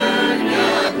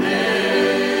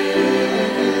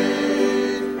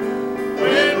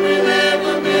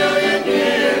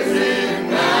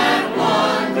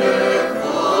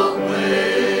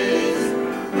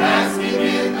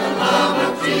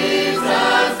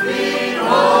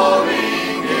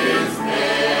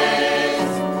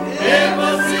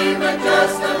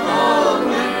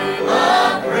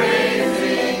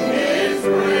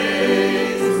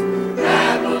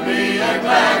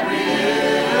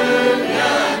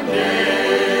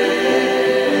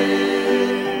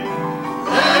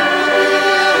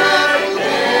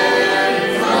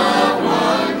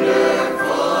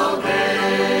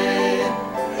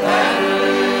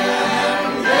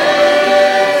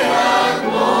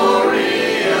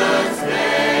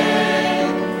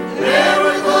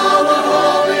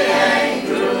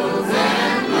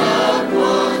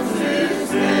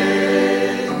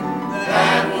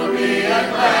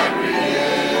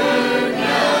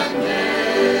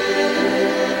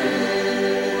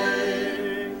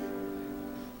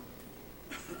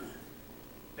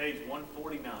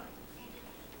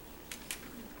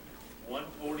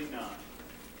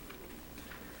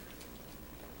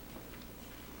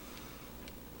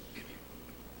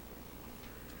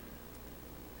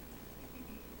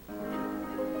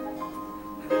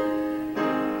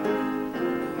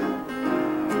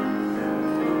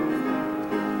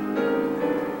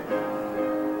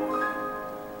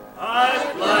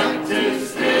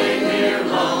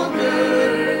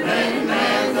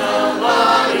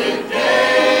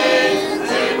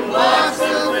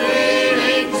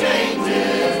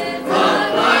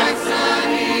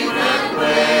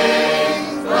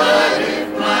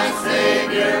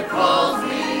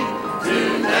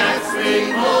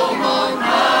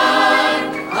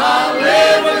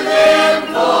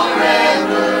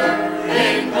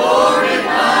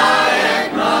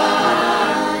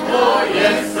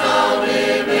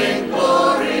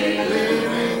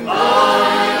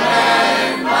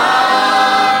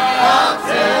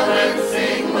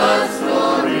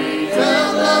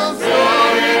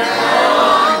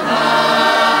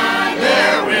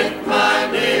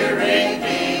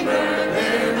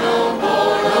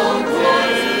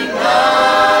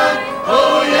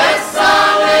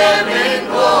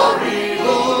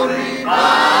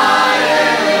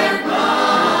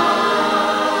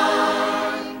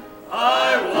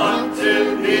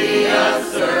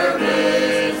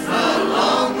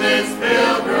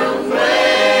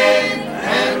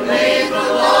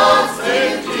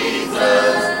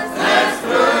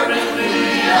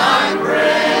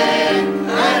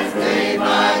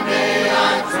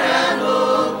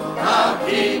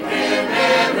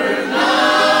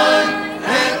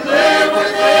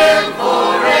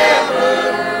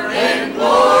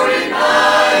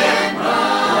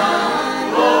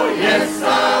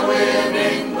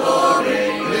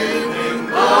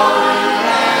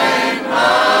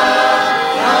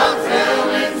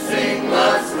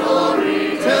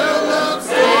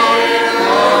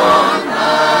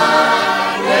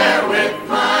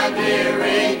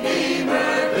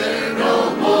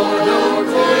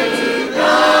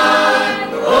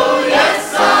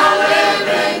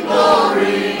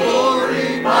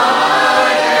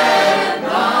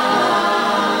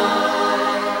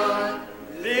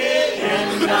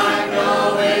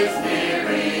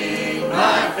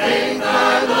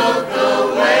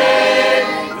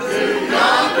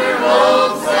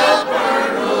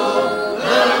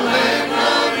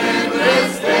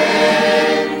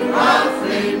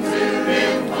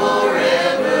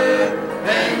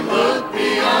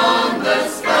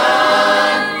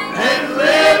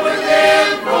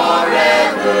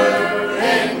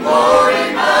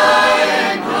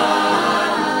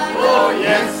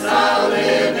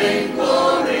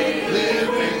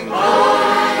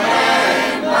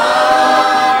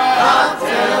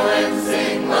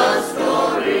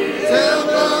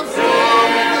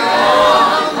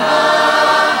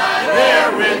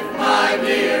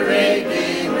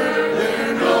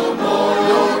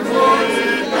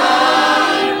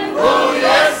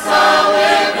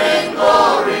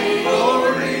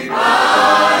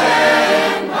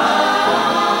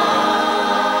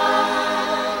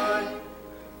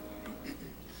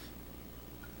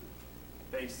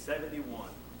71.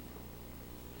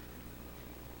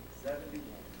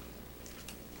 71.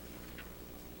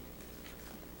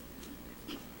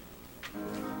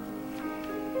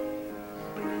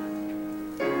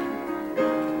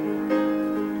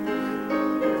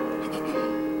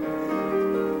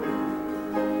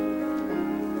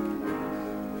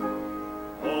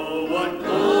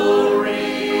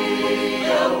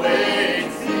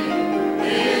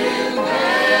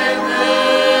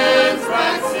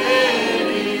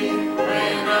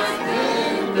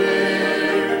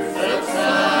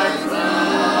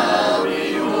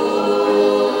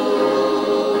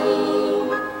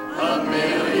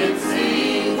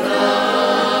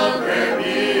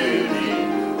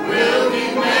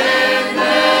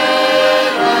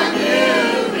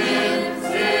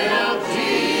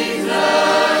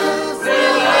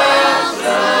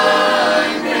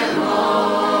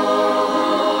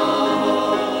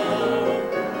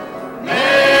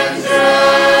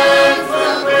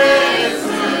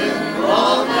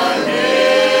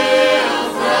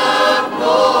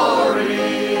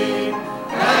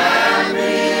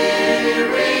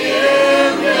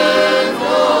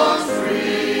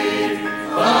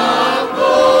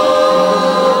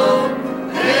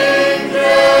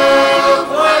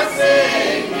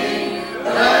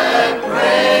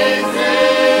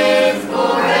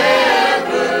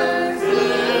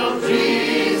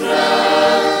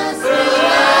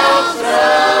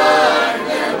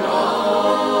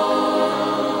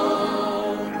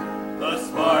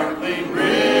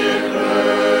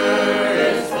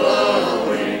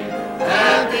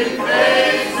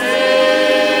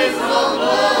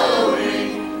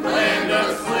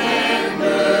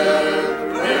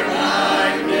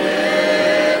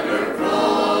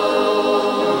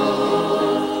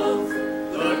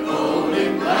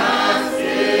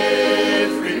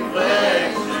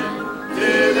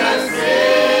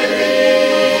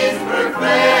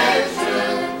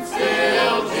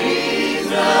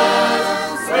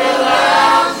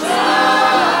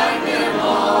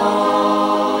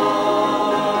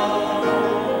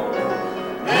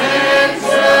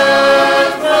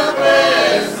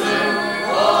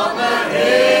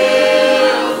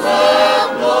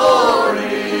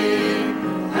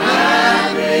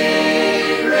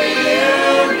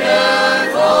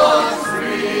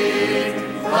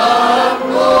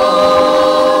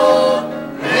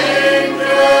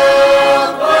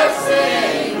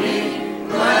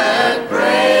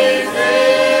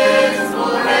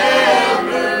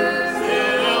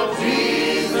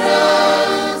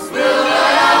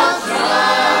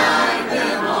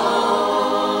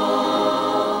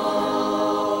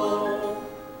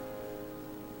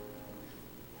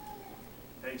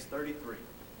 Page 33.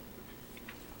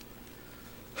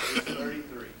 Page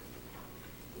 33.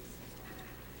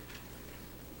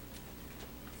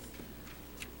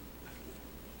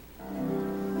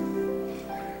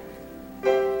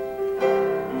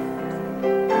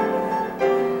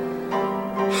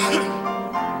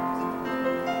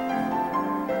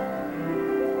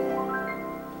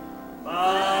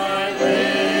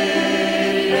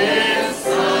 Latest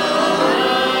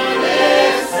sun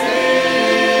is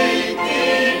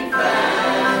sinking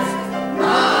fast.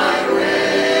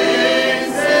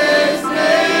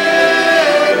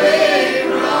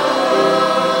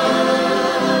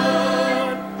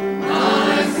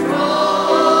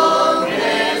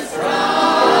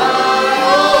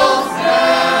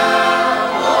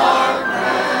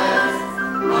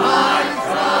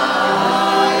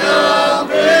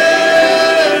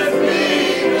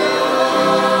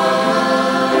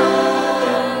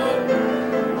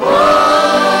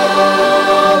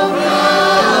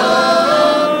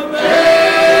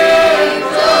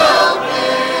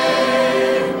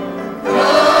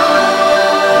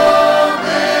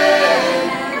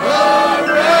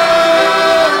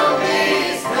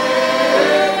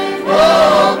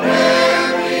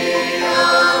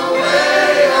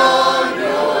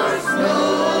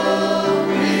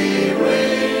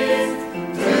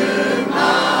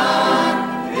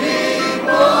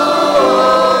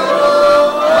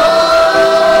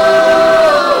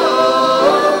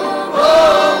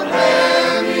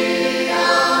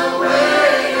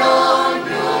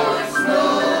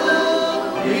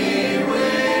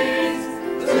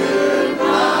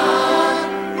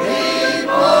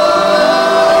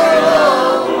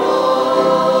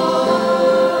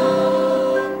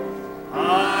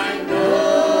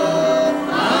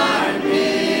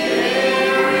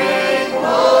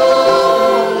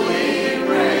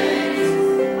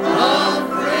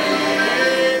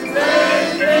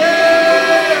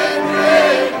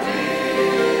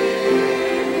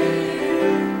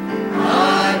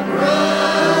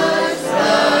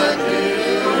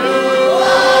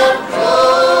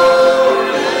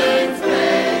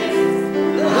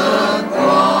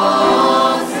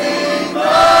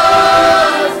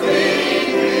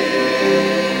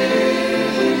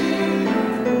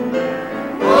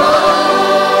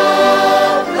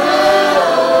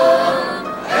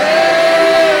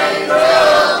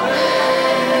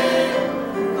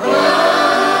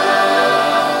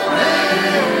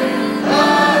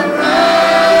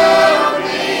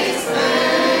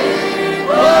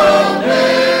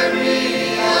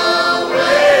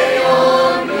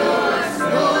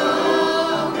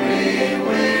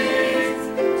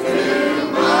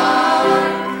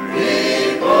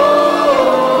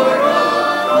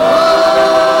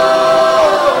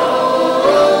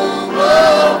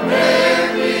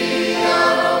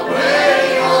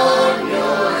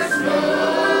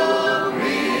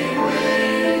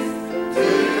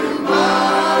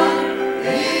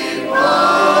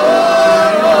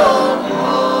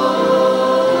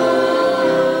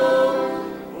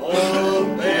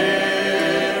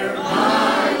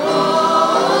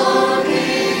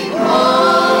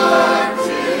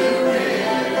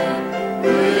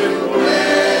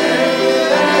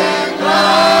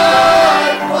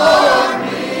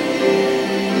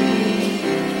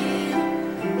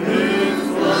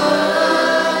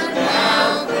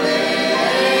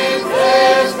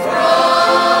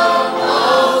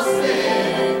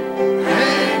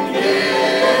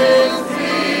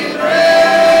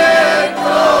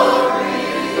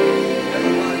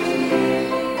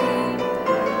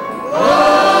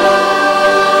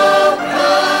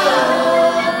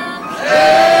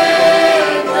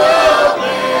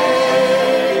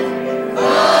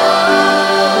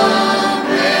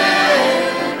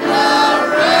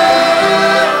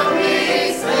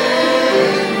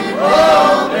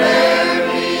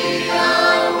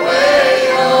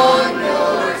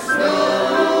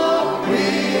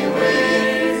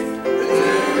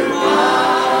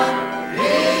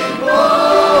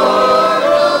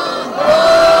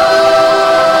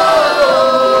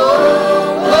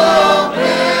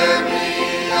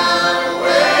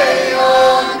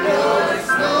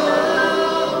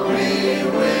 At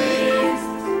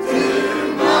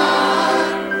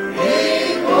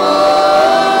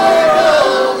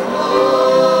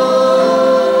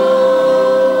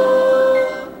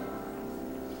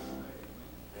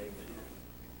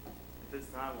this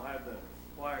time, we'll have the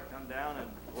choir come down and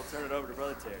we'll turn it over to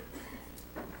Brother Terry.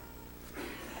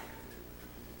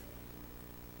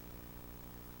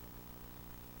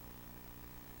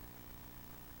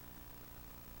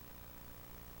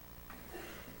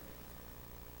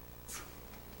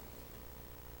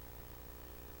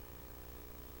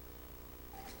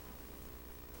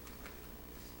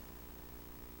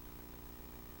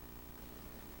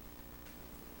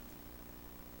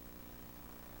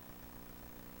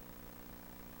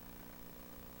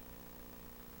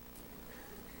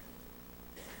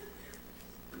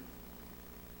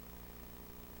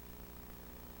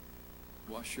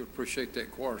 Well, I sure appreciate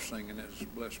that choir singing. That's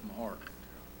blessed my heart.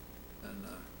 And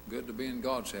good to be in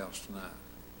God's house tonight.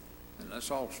 And let's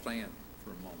all stand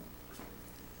for a moment.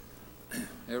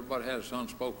 Everybody has an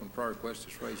unspoken prayer request.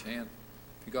 Just raise your hand.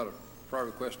 If you got a prayer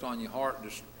request on your heart,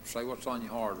 just say what's on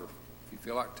your heart. Or if you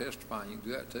feel like testifying, you can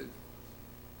do that too.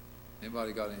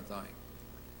 Anybody got anything?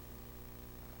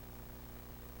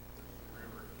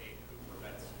 Remember Kate Cooper,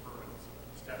 that's her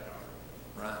stepdaughter.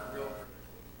 Right.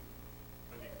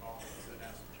 When they called and said,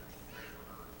 ask the church to pray for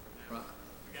her. For them. Right.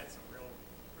 We got some real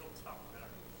tough medical.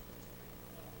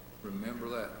 Remember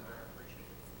that. I appreciate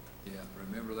it. Yeah,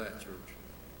 remember that, church.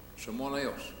 Someone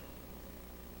else.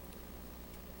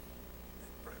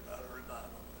 Pray about a revival.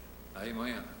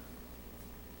 Amen.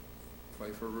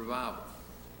 Pray for revival.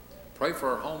 Pray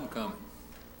for our homecoming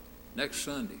next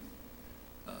Sunday.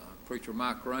 Preacher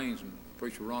Mike Raines and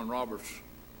Preacher Ron Roberts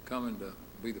coming to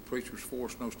be the preachers for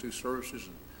us in those two services.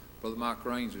 And Brother Mike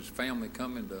Raines' his family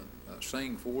coming to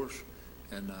sing for us.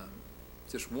 And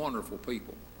just wonderful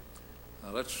people.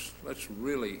 Let's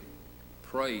really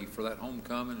pray for that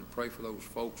homecoming and pray for those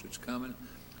folks that's coming.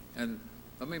 And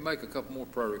let me make a couple more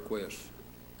prayer requests.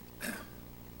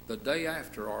 The day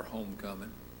after our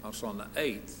homecoming, also on the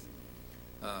 8th,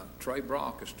 Trey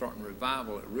Brock is starting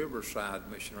revival at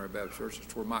Riverside Missionary Baptist Church.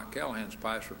 It's where Mike Callahan's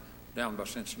pastor down by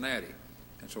Cincinnati.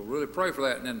 And so really pray for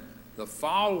that. And then the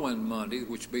following Monday,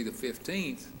 which will be the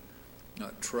 15th,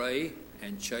 Trey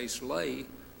and Chase Lay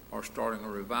are starting a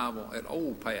revival at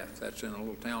Old Path. That's in a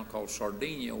little town called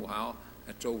Sardinia, Ohio.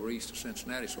 That's over east of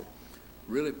Cincinnati. So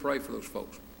really pray for those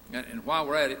folks. And while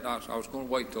we're at it, I was going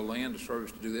to wait till the end of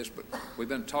service to do this, but we've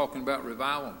been talking about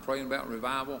revival and praying about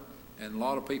revival, and a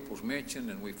lot of people's mentioned,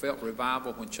 and we felt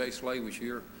revival when Chase Lay was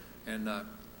here, and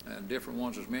different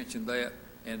ones has mentioned that,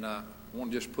 and I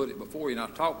want to just put it before you. And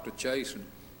I talked to Chase,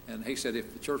 and he said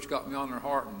if the church got me on their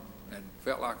heart and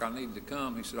felt like I needed to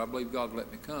come, he said, I believe God would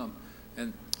let me come.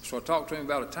 And so I talked to him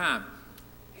about a time.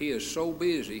 He is so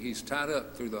busy, he's tied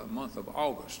up through the month of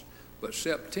August, but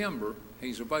September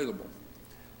he's available.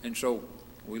 And so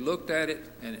we looked at it,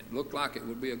 and it looked like it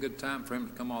would be a good time for him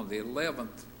to come on the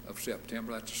 11th of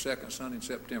September. That's the second Sunday in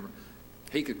September.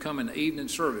 He could come in the evening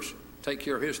service, take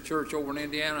care of his church over in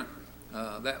Indiana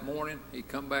that morning. He'd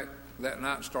come back that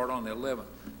night and start on the 11th.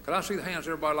 Could I see the hands?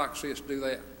 Everybody like to see us do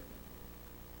that?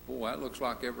 Boy, that looks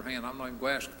like every hand. I'm not even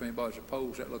going to ask if anybody's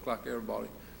opposed. That looks like everybody.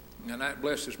 And that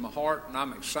blesses my heart, and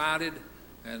I'm excited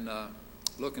and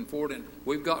looking forward. And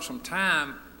we've got some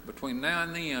time between now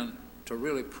and then to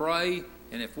really pray,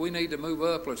 and if we need to move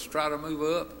up, let's try to move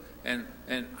up. And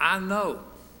I know,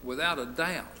 without a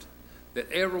doubt,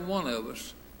 that every one of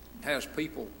us has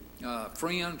people,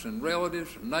 friends and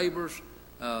relatives and neighbors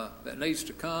that needs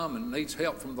to come and needs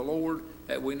help from the Lord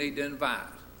that we need to invite.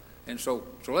 And so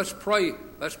let's pray.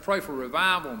 Let's pray for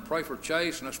revival and pray for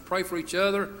Chase, and let's pray for each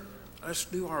other. Let's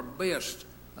do our best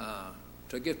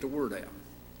to get the word out.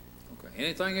 Okay.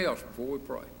 Anything else before we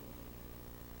pray?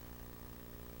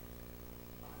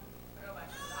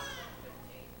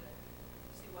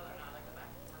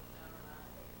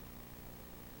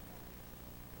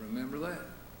 Remember that.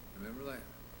 Remember that.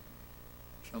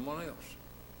 Someone else.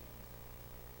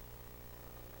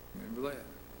 Remember that.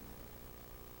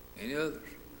 Any others?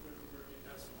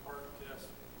 That's some heart tests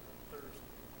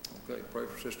Thursday. Okay, pray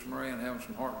for Sister Marianne having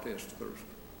some heart tests Thursday.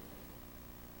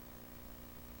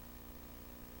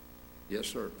 Yes,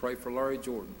 sir. Pray for Larry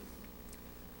Jordan.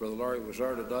 Brother Larry was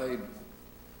there today.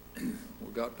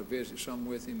 We got to visit some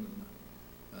with him,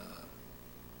 and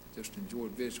just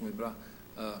enjoyed visiting with him.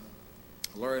 But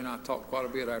Larry and I talked quite a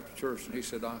bit after church, and he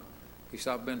said,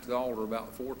 I've been to the altar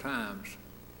about 4 times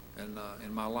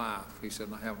in my life. He said,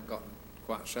 and I haven't gotten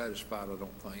quite satisfied, I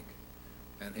don't think.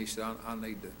 And he said, I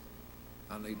need to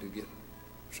get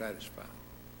satisfied.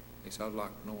 He said, I'd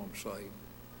like to know I'm saved.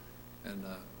 And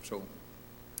so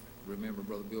remember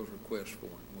Brother Bill's request for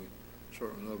him. We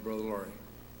certainly love Brother Larry.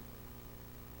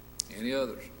 Any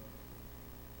others?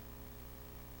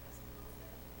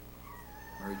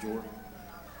 Mary Jordan?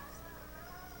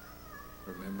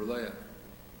 Remember that.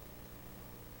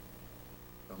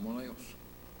 Someone else?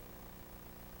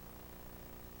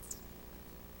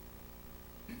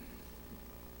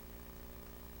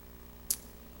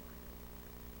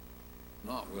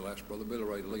 Not, we'll ask Brother Billy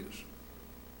Ray to lead us.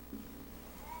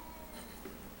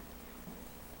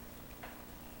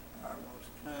 Our most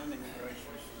kind and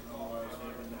gracious and always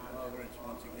Heavenly Father, it's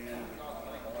once again with our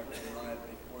hearts tonight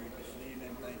before you this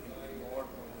evening, thanking you, Lord,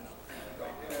 for this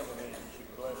great privilege that you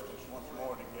blessed us once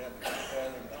more together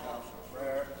in the house of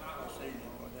prayer this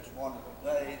evening, for this wonderful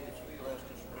day that you blessed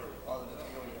us with, Father, to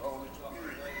feel your Holy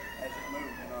Spirit as it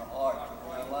moved in our hearts and in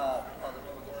our lives, Father,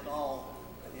 for the song,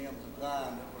 the hymns of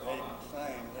thine that we're able to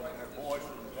sing, that their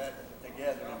voices that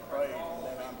together in praise and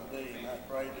then unto thee. And I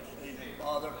pray this evening,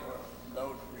 Father, for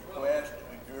those requests that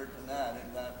we've heard tonight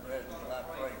in thy presence. And I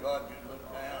pray, God, you look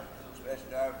down,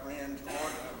 especially our friends,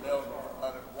 Lord, and those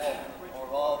that are walking or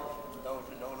off, those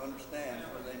who don't understand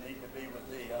where they need to be with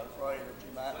thee. I pray that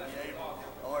you might be able,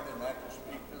 Lord, and that to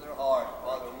speak to their heart.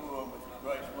 Father, woo them with your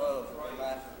great love, that they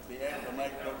might be able to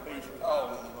make their peace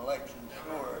call in an election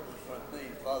sure with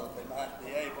thee, Father, they might be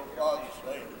able, Father, to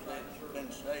say that they've been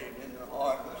saved in their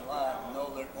heart and their life, and know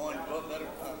they're going to a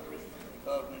better country,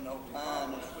 because we know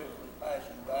time is swiftly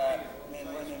passing by. Men,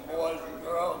 women, boys, and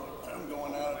girls are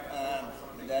going out of time,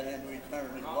 and that into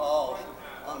eternity lost,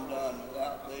 undone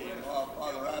without thee. And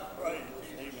Father, I pray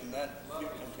this evening that you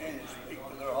continue to speak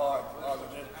to their hearts, Father,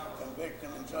 just convict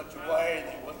them in such a way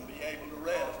they wouldn't be able to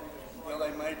rest until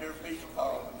they made their peace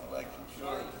call in election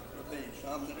sure with thee.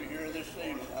 Some that are here this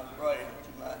evening, I pray that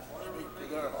you might speak to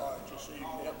their hearts this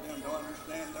evening, help them to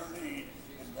understand their need,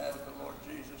 and that of the Lord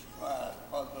Jesus Christ.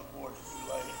 Father, before it's too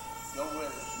late, go with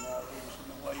us now, lead us in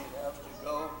the way you have us to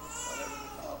go. Whatever is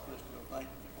accomplished, we'll thank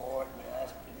you for it. We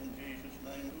ask it in Jesus'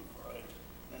 name we pray,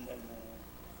 and amen.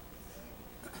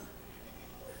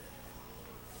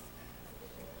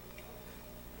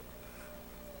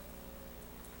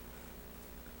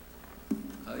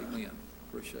 Amen.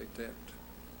 Appreciate that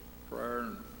prayer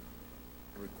and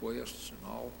requests and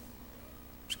all.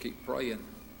 Just keep praying.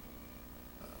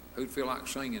 Who'd feel like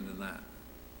singing tonight?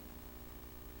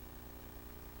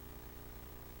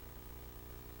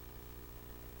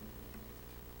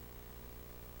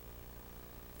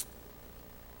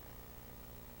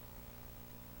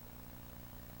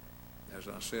 As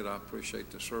I said, I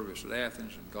appreciate the service at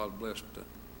Athens, and God blessed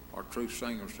our truth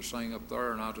singers to sing up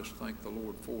there, and I just thank the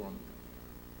Lord for them.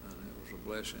 And it was a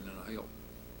blessing and a help.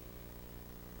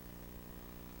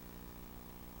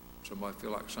 Somebody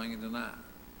feel like singing tonight?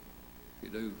 If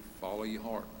you do, follow your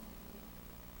heart.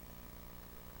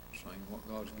 Sing what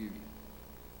God's given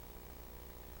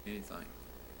you. Anything.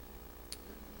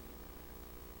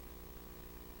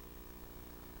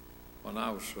 When I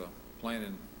was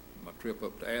planning my trip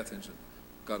up to Athens, and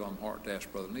got on my heart to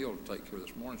ask Brother Neil to take care of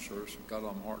this morning service, and got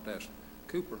on my heart to ask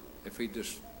Cooper if he'd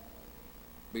just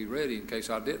be ready in case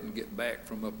I didn't get back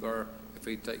from up there, if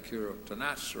he'd take care of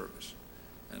tonight's service.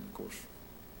 And of course,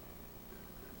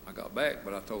 I got back,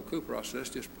 but I told Cooper, I said, let's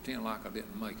just pretend like I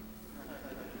didn't make it.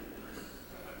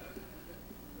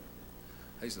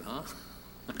 He said, huh?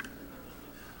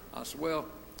 I said, well,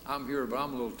 I'm here, but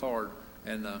I'm a little tired,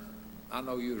 and I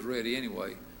know you was ready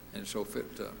anyway, and so if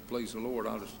it please the Lord,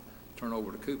 I'll just turn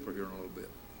over to Cooper here in a little bit.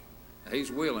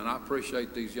 He's willing. I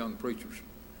appreciate these young preachers.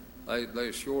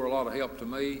 They sure a lot of help to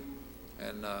me,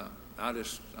 and I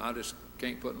just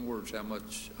can't put in words how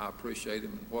much I appreciate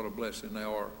them and what a blessing they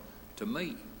are to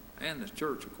me and the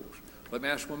church, of course. Let me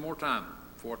ask one more time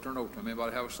before I turn over to them.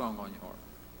 Anybody have a song on your heart?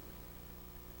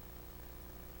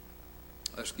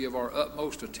 Let's give our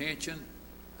utmost attention,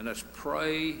 and let's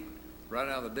pray right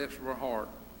out of the depths of our heart.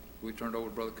 We turned over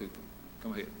to Brother Cooper.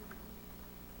 Come ahead.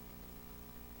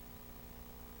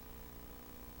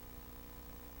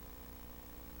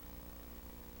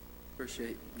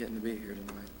 Appreciate getting to be here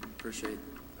tonight. Appreciate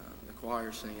the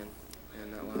choir singing,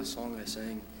 and that last song they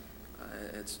sang.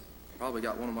 It's probably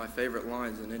got one of my favorite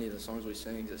lines in any of the songs we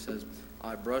sing. It says,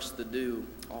 "I brushed the dew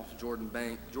off Jordan's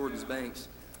banks,"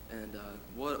 and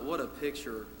what a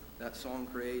picture that song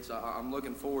creates. I'm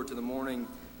looking forward to the morning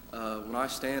when I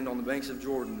stand on the banks of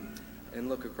Jordan and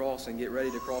look across and get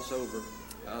ready to cross over.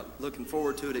 Looking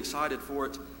forward to it, excited for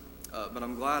it, but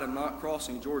I'm glad I'm not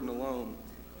crossing Jordan alone.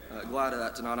 Glad of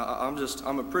that tonight.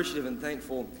 I'm appreciative and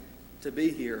thankful to be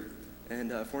here.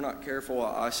 And if we're not careful,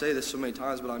 I say this so many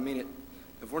times, but I mean it.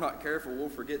 If we're not careful, we'll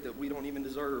forget that we don't even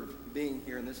deserve being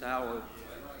here in this hour.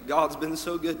 God's been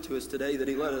so good to us today that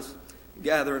He let us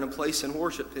gather in a place and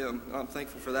worship Him. I'm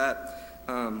thankful for that.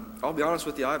 I'll be honest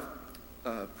with you, I've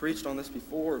preached on this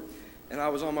before, and I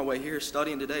was on my way here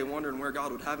studying today, wondering where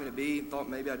God would have me to be. Thought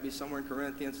maybe I'd be somewhere in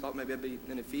Corinthians, thought maybe I'd be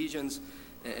in Ephesians,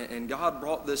 and God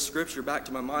brought this scripture back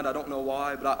to my mind. I don't know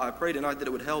why, but I pray tonight that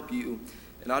it would help you,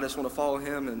 and I just want to follow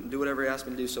Him and do whatever He asked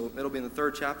me to do. So it'll be in the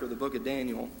 3rd chapter of the book of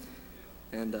Daniel,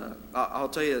 and I'll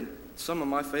tell you some of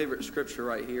my favorite scripture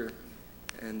right here,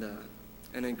 and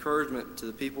an encouragement to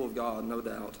the people of God, no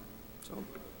doubt. So,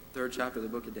 3rd chapter of the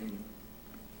book of Daniel.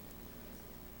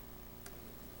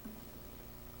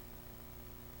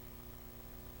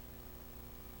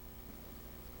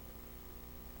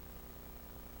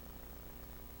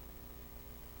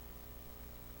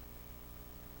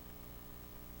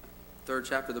 Third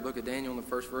chapter of the book of Daniel, in the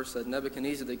first verse said,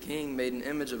 Nebuchadnezzar the king made an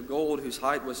image of gold whose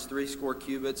height was 60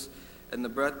 cubits, and the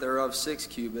breadth thereof 6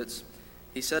 cubits.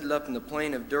 He set it up in the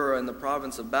plain of Dura in the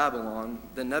province of Babylon.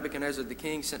 Then Nebuchadnezzar the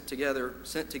king sent to gather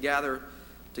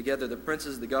together the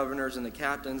princes, the governors, and the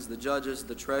captains, the judges,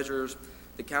 the treasurers,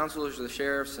 the counselors, the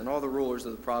sheriffs, and all the rulers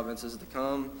of the provinces to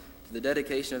come to the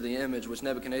dedication of the image which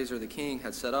Nebuchadnezzar the king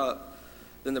had set up.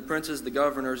 Then the princes, the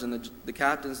governors, and the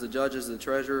captains, the judges, the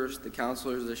treasurers, the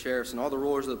counselors, the sheriffs, and all the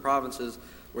rulers of the provinces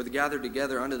were gathered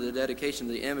together under the dedication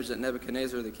of the image that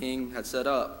Nebuchadnezzar the king had set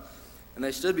up. And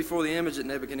they stood before the image that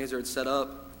Nebuchadnezzar had set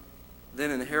up.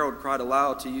 Then an herald cried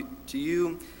aloud, To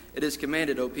you it is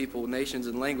commanded, O people, nations,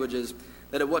 and languages,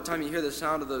 that at what time you hear the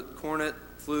sound of the cornet,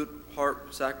 flute,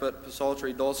 harp, sackbut,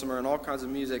 psaltery, dulcimer, and all kinds of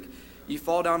music, you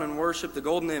fall down and worship the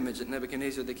golden image that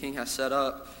Nebuchadnezzar the king has set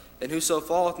up. And whoso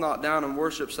falleth not down and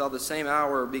worships shall the same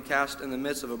hour be cast in the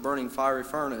midst of a burning fiery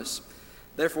furnace.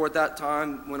 Therefore at that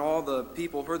time, when all the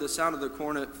people heard the sound of the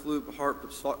cornet, flute,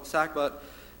 harp, sackbut,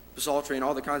 psaltery, and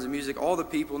all the kinds of music, all the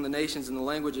people in the nations and the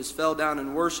languages fell down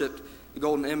and worshipped the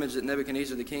golden image that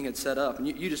Nebuchadnezzar the king had set up. And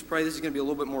you just pray. This is going to be a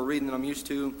little bit more reading than I'm used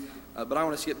to, but I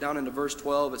want to skip down into verse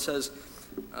 12. It says,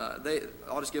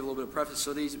 I'll just give a little bit of preface.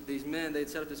 So these men, they'd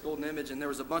set up this golden image, and there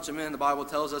was a bunch of men. The Bible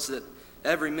tells us that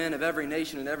every man of every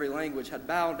nation and every language had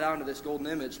bowed down to this golden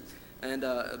image. And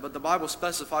but the Bible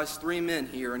specifies 3 men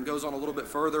here and goes on a little bit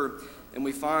further, and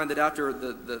we find that after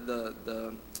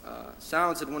the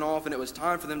sounds had went off and it was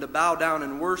time for them to bow down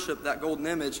and worship that golden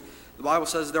image, the Bible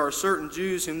says there are certain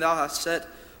Jews whom thou hast set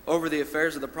over the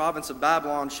affairs of the province of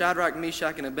Babylon, Shadrach,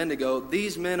 Meshach, and Abednego.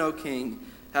 These men, O king,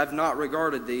 have not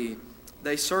regarded thee.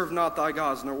 They serve not thy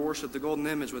gods, nor worship the golden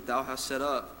image which thou hast set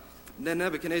up. Then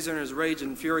Nebuchadnezzar in his rage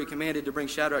and fury commanded to bring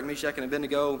Shadrach, Meshach, and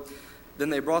Abednego. Then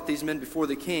they brought these men before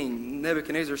the king.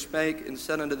 Nebuchadnezzar spake and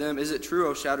said unto them, Is it true,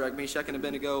 O Shadrach, Meshach, and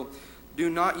Abednego? Do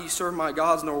not ye serve my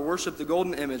gods, nor worship the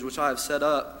golden image which I have set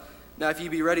up. Now if ye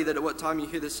be ready that at what time you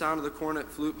hear the sound of the cornet,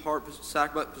 flute, harp,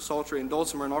 sackbut, psaltery, and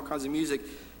dulcimer, and all kinds of music,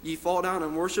 ye fall down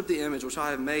and worship the image which I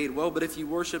have made. Well, but if ye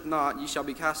worship not, ye shall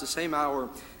be cast the same hour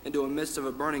into a midst of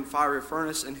a burning fiery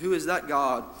furnace. And who is that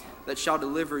God that shall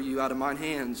deliver you out of mine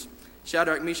hands?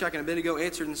 Shadrach, Meshach, and Abednego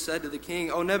answered and said to the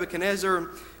king, O Nebuchadnezzar,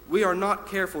 we are not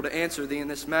careful to answer thee in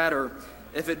this matter.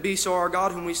 If it be so, our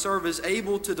God whom we serve is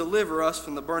able to deliver us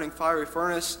from the burning fiery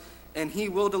furnace, and he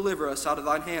will deliver us out of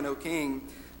thine hand, O king.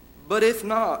 But if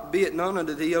not, be it known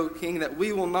unto thee, O king, that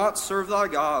we will not serve thy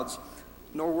gods,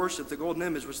 nor worship the golden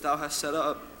image which thou hast set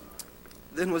up.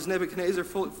 Then was Nebuchadnezzar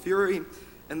full of fury,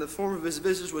 and the form of his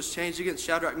visage was changed against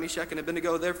Shadrach, Meshach, and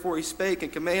Abednego. Therefore he spake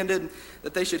and commanded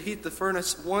that they should heat the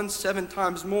furnace 7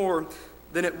 times more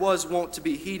than it was wont to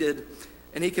be heated.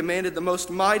 And he commanded the most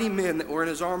mighty men that were in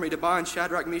his army to bind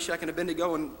Shadrach, Meshach, and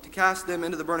Abednego and to cast them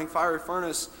into the burning fiery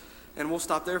furnace. And we'll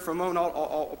stop there for a moment.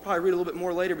 I'll probably read a little bit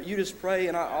more later, but you just pray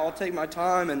and I'll take my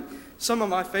time. And some of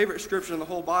my favorite scripture in the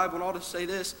whole Bible, and I'll just say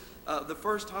this. The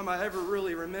first time I ever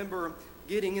really remember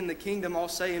getting in the kingdom, I'll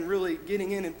say, and really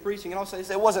getting in and preaching. And I'll say this,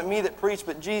 it wasn't me that preached,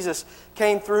 but Jesus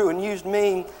came through and used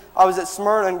me. I was at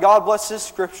Smyrna, and God bless this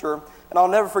scripture. And I'll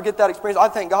never forget that experience. I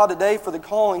thank God today for the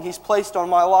calling He's placed on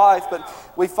my life. But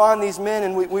we find these men,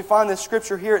 and we find this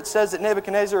scripture here. It says that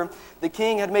Nebuchadnezzar, the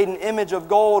king, had made an image of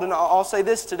gold. And I'll say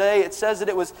this today. It says that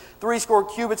it was 60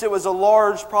 cubits. It was a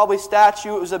large, probably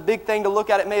statue. It was a big thing to look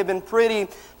at. It may have been pretty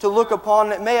to look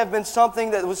upon. It may have been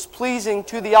something that was pleasing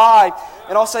to the eye.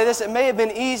 And I'll say this. It may have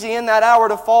been easy in that hour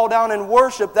to fall down and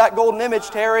worship that golden image,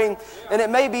 Terry. And it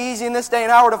may be easy in this day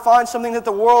and hour to find something that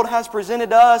the world has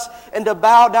presented to us and to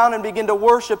bow down and begin begin to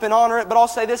worship and honor it. But I'll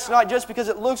say this tonight, just because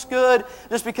it looks good,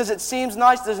 just because it seems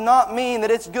nice, does not mean that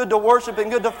it's good to worship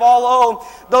and good to follow.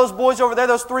 Those boys over there,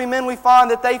 those 3 men, we find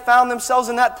that they found themselves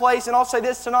in that place. And I'll say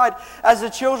this tonight, as the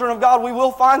children of God, we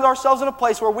will find ourselves in a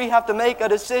place where we have to make a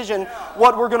decision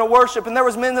what we're going to worship. And there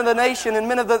was men of the nation and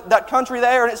men of that country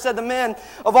there, and it said the men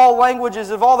of all languages,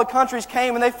 of all the countries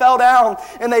came, and they fell down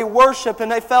and they worshiped,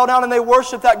 and they fell down and they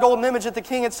worshiped that golden image that the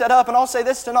king had set up. And I'll say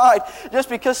this tonight, just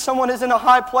because someone is in a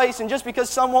high place and just because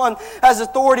someone has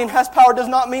authority and has power does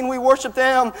not mean we worship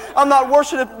them. I'm not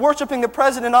worshiping the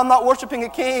president. I'm not worshiping a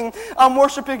king. I'm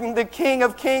worshiping the King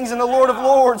of Kings and the Lord of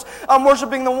Lords. I'm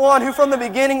worshiping the one who from the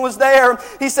beginning was there.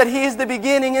 He said He is the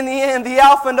beginning and the end, the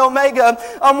Alpha and Omega.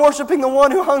 I'm worshiping the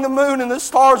one who hung the moon and the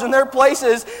stars in their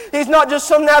places. He's not just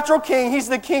some natural king. He's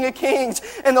the King of Kings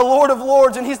and the Lord of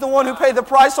Lords, and He's the one who paid the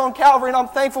price on Calvary, and I'm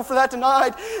thankful for that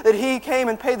tonight, that He came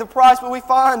and paid the price. But we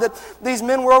find that these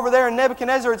men were over there, and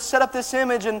Nebuchadnezzar had set up this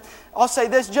image, and I'll say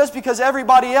this, just because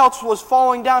everybody else was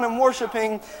falling down and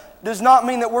worshiping does not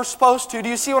mean that we're supposed to. Do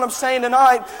you see what I'm saying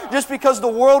tonight? Just because the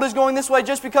world is going this way,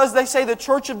 just because they say the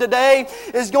church of today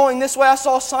is going this way. I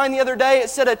saw a sign the other day, it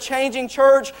said a changing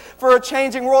church for a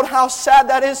changing world. How sad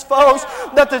that is, folks,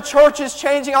 that the church is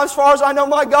changing. As far as I know,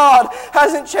 my God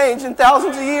hasn't changed in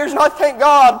thousands of years, and I thank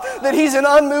God that He's an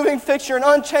unmoving fixture, an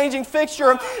unchanging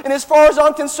fixture. And as far as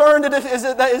I'm concerned,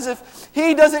 if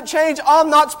He doesn't change, I'm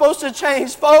not supposed to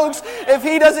change, folks. If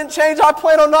He doesn't change, I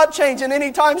plan on not changing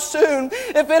anytime soon.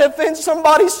 If it offends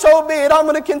somebody, so be it. I'm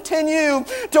going to continue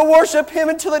to worship Him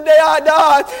until the day I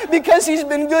die, because He's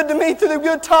been good to me through the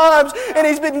good times, and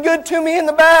He's been good to me in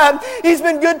the bad. He's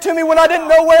been good to me when I didn't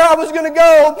know where I was going to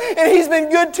go, and He's been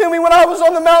good to me when I was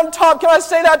on the mountaintop. Can I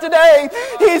say that today?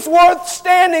 He's worth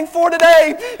standing for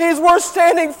today. He's worth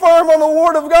standing firm on the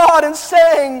Word of God and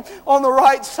staying on the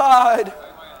right side.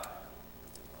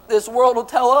 This world will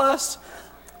tell us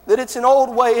that it's an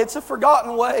old way, it's a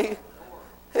forgotten way.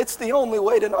 It's the only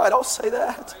way tonight, I'll say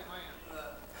that.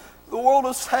 The world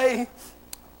will say,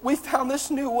 we found this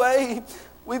new way.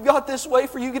 We've got this way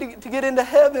for you to get into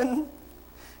heaven.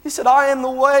 He said, I am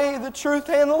the way, the truth,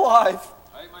 and the life.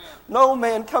 Amen. No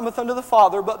man cometh unto the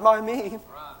Father but by me.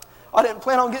 Right. I didn't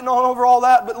plan on getting on over all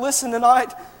that, but listen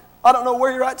tonight. I don't know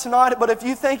where you're at tonight, but if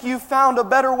you think you've found a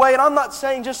better way, and I'm not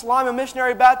saying just Lima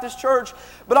Missionary Baptist Church,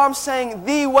 but I'm saying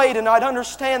the way tonight.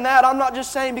 Understand that. I'm not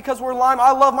just saying because we're Lima.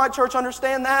 I love my church,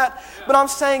 understand that. But I'm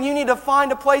saying you need to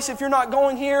find a place, if you're not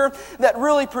going here, that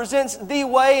really presents the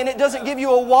way, and it doesn't give you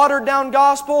a watered down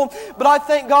gospel. But I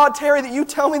thank God, Terry, that you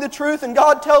tell me the truth, and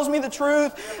God tells me the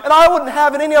truth, and I wouldn't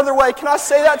have it any other way. Can I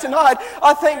say that tonight?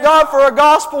 I thank God for a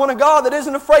gospel and a God that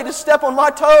isn't afraid to step on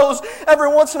my toes every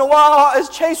once in a while. As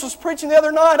Chase was preaching the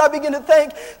other night, I begin to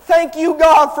thank you,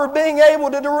 God, for being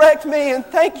able to direct me, and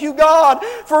thank you, God,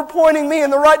 for pointing me in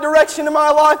the right direction in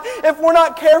my life. If we're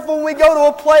not careful when we go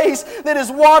to a place that is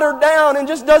watered down and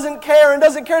just doesn't care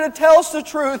to tell us the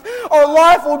truth, our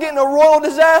life will get in a royal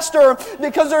disaster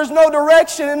because there's no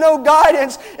direction and no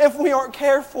guidance if we aren't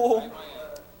careful.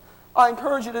 I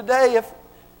encourage you today,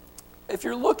 if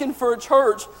you're looking for a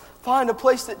church, find a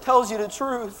place that tells you the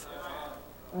truth.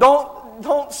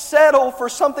 Don't settle for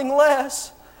something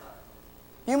less.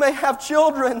 You may have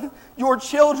children. Your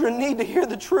children need to hear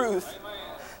the truth.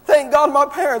 Thank God my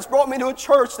parents brought me to a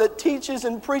church that teaches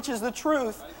and preaches the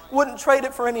truth. Wouldn't trade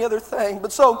it for any other thing.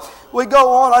 But so we go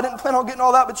on. I didn't plan on getting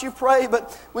all that, but you pray.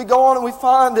 But we go on and we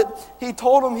find that He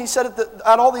told them, He said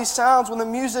at all these sounds, when the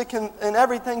music and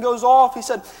everything goes off, He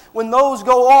said, when those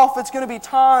go off, it's going to be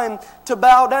time to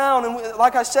bow down. And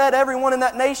like I said, everyone in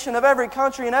that nation, of every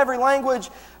country and every language,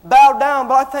 bowed down.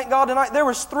 But I thank God tonight there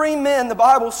was 3 men, the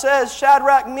Bible says,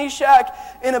 Shadrach, Meshach,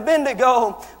 and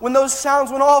Abednego. When those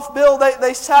sounds went off, Bill,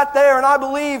 they sat there, and I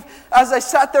believe as they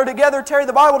sat there together, Terry,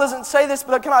 the Bible doesn't say this,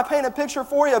 but can I paint a picture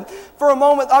for you for a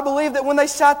moment? I believe that when they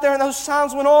sat there and those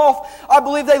sounds went off, I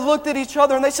believe they looked at each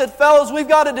other and they said, fellas, we've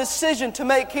got a decision to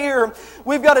make here.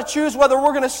 We've got to choose whether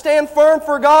we're going to stand firm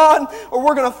for God or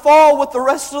we're going to fall with the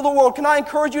rest of the world. Can I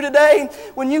encourage you today,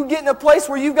 when you get in a place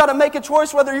where you've got to make a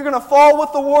choice whether you're going to fall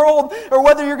with the world or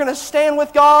whether you're going to stand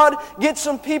with God, get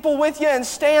some people with you and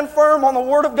stand firm on the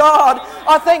Word of God.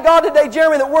 I thank God today,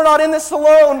 Jeremy, that we're not in this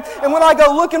alone. And when I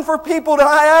go looking for people, that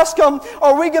I ask them,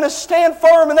 are we going to stand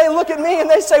firm and they look at me and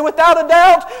they say, without a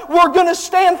doubt, we're going to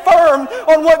stand firm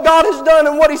on what God has done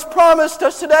and what He's promised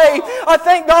us today. I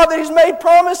thank God that He's made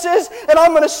promises, and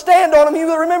I'm going to stand on them. You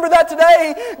remember that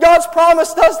today. God's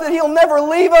promised us that He'll never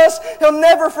leave us, He'll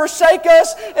never forsake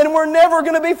us, and we're never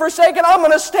going to be forsaken. I'm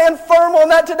going to stand firm on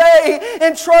that today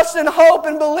and trust and hope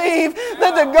and believe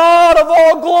that the God of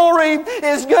all glory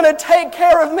is going to take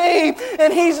care of me,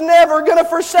 and He's never going to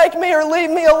forsake me or leave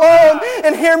me alone.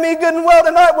 And hear me good and well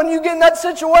tonight, when you get in that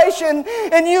situation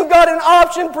and you've got an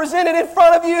option presented in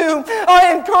front of you,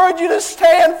 I encourage you to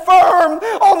stand firm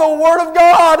on the Word of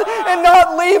God and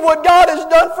not leave what God has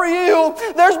done for you.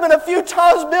 There's been a few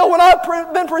times, Bill, when I've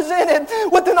been presented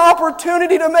with an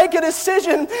opportunity to make a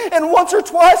decision, and once or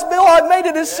twice, Bill, I've made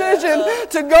a decision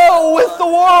to go with the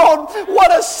world.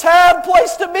 What a sad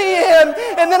place to be in.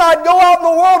 And then I'd go out in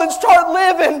the world and start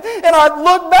living, and I'd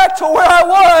look back to where I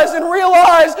was and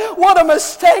realize what a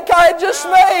mistake I had just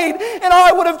made, and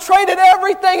I would have traded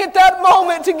everything at that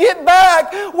moment to get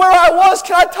back where I was.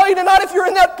 Can I tell you tonight, if you're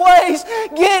in that place,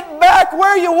 get back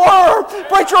where you were.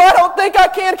 Preacher, I don't think I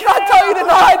can. Can I tell you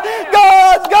tonight,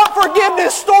 God's got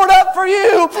forgiveness stored up for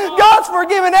you. God's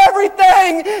forgiven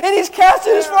everything, and He's cast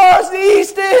it as far as the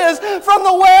east is from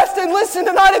the west. And listen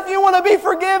tonight, if you want to be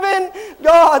forgiven,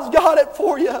 God's got it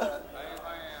for you.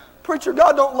 Preacher,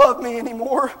 God don't love me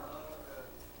anymore.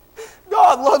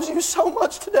 God loves you so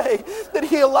much today that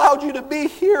He allowed you to be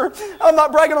here. I'm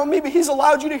not bragging on me, but He's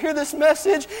allowed you to hear this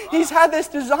message. He's had this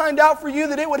designed out for you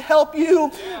that it would help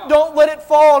you. Don't let it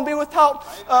fall and be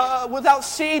without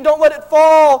seed. Don't let it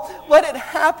fall. Let it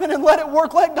happen and let it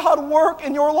work. Let God work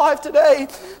in your life today.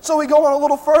 So we go on a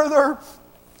little further,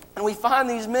 and we find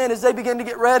these men as they begin to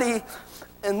get ready,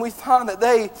 and we find that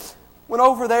they went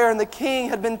over there, and the king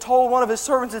had been told, one of his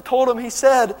servants had told him, he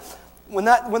said, when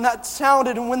that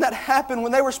sounded and when that happened,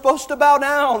 when they were supposed to bow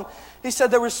down, he said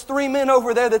there was 3 men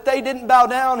over there that they didn't bow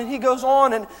down. And he goes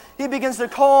on and he begins to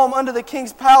call them under the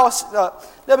king's palace.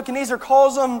 Nebuchadnezzar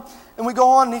calls them, and we go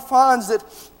on and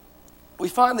we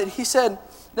find that he said,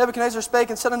 Nebuchadnezzar spake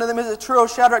and said unto them, Is it true, O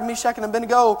Shadrach, Meshach, and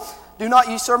Abednego, do not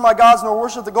ye serve my gods nor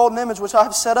worship the golden image which I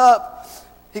have set up?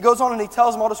 He goes on and he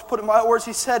tells them, I'll just put it in my words.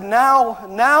 He said,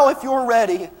 now if you're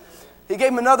ready. He gave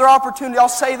him another opportunity. I'll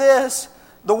say this.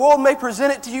 The world may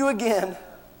present it to you again.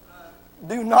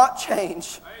 Do not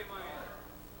change.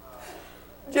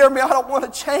 Jeremy, I don't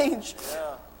want to change.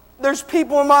 There's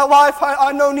people in my life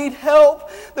I know need help.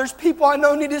 There's people I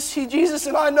know need to see Jesus.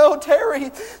 And I know,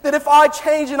 Terry, that if I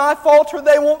change and I falter,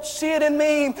 they won't see it in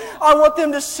me. I want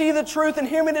them to see the truth. And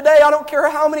hear me today, I don't care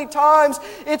how many times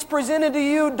it's presented to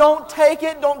you. Don't take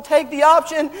it. Don't take the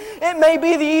option. It may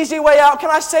be the easy way out.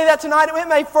 Can I say that tonight? It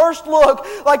may first look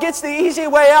like it's the easy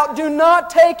way out. Do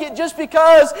not take it just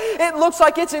because it looks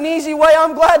like it's an easy way.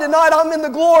 I'm glad tonight I'm in the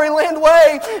glory land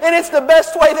way, and it's the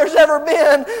best way there's ever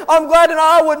been. I'm glad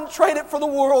tonight I wouldn't trade it for the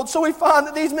world. So we find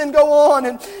that these men go on,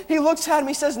 and he looks at him.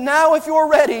 He says, now if you're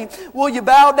ready, will you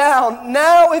bow down?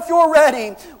 Now if you're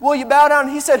ready, will you bow down?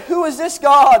 And he said, who is this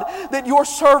God that you're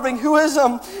serving? Who is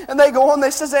him? And they go on. They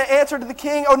answer to the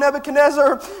king, O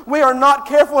Nebuchadnezzar, we are not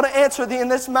careful to answer thee in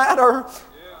this matter.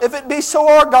 If it be so,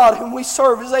 our God whom we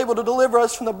serve is able to deliver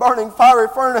us from the burning fiery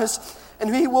furnace,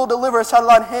 and He will deliver us out of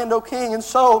thine hand, O king. And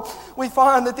so we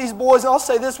find that these boys, and I'll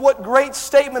say this, what great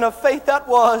statement of faith that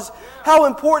was. How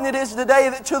important it is today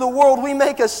that to the world we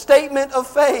make a statement of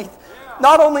faith.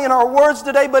 Not only in our words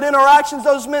today, but in our actions.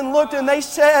 Those men looked and they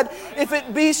said, if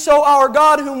it be so, our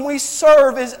God whom we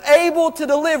serve is able to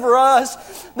deliver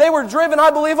us. They were driven,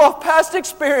 I believe, off past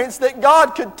experience that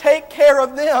God could take care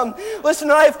of them. Listen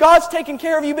tonight, if God's taken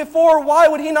care of you before, why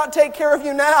would He not take care of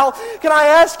you now? Can I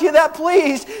ask you that,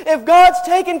 please? If God's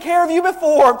taken care of you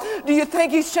before, do you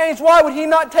think He's changed? Why would He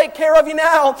not take care of you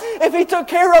now? If He took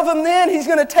care of them then, He's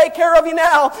going to take care of you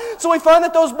now. So we find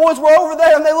that those boys were over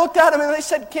there and they looked at Him and they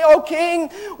said, O king,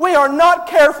 we are not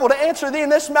careful to answer thee in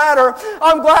this matter.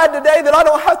 I'm glad today that I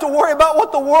don't have to worry about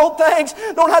what the world thinks.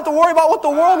 Don't have to worry about what the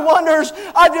world wonders.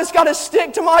 I've just got to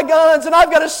stick to my guns, and I've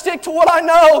got to stick to what I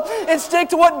know and stick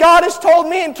to what God has told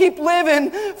me and keep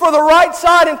living for the right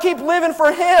side and keep living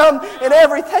for Him, and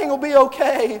everything will be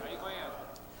okay.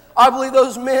 I believe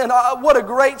those men, what a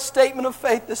great statement of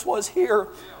faith this was here.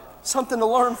 Something to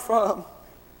learn from.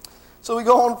 So we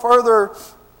go on further.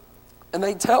 And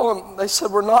they tell him, they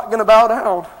said, we're not going to bow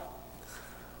down.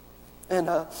 And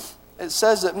it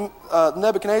says that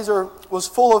Nebuchadnezzar was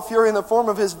full of fury, and the form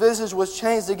of his visage was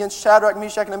changed against Shadrach,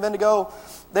 Meshach, and Abednego.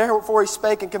 Therefore he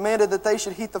spake and commanded that they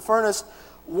should heat the furnace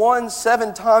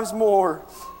 7 times more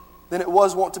than it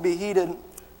was wont to be heated.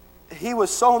 He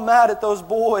was so mad at those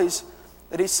boys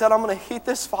that he said, I'm going to heat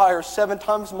this fire 7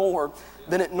 times more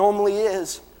than it normally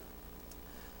is.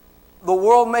 The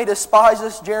world may despise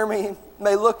us. Jeremy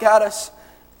may look at us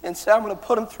and say, I'm going to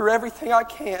put them through everything I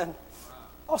can.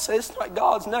 I'll say this tonight,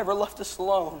 God's never left us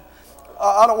alone.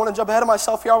 I don't want to jump ahead of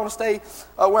myself here. I want to stay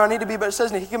where I need to be. But it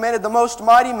says, He commanded the most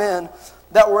mighty men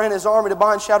that were in His army to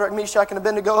bind Shadrach, Meshach, and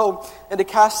Abednego and to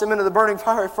cast them into the burning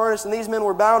fiery furnace. And these men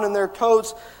were bound in their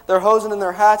coats, their hosen, and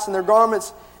their hats, and their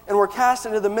garments, and were cast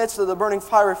into the midst of the burning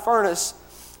fiery furnace.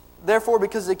 Therefore,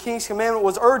 because the king's commandment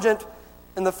was urgent,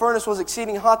 and the furnace was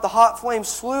exceeding hot, the hot flames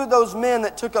slew those men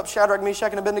that took up Shadrach,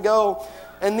 Meshach, and Abednego.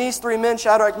 And these three men,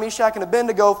 Shadrach, Meshach, and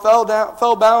Abednego,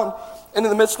 fell bound into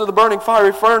the midst of the burning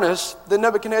fiery furnace. Then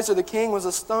Nebuchadnezzar the king was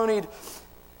astonied,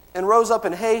 and rose up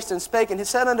in haste, and spake, and he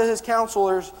said unto his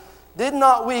counselors, Did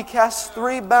not we cast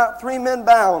three men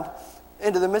bound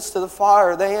into the midst of the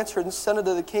fire? They answered and said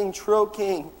unto the king, True, O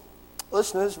king.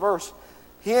 Listen to this verse.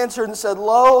 He answered and said,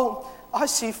 Lo, I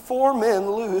see 4 men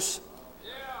loose,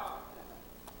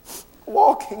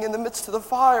 walking in the midst of the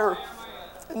fire,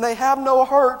 and they have no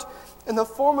hurt, and the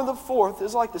form of the 4th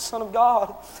is like the Son of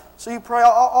God. So you pray.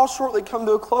 I'll shortly come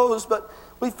to a close, but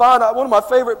we find out one of my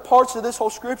favorite parts of this whole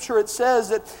scripture. It says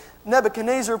that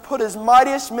Nebuchadnezzar put his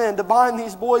mightiest men to bind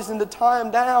these boys and to tie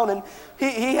them down. And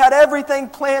he had everything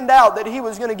planned out that he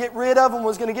was going to get rid of them,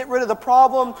 was going to get rid of the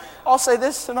problem. I'll say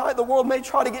this tonight, the world may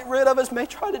try to get rid of us, may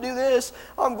try to do this.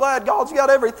 I'm glad God's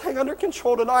got everything under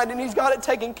control tonight and He's got it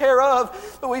taken care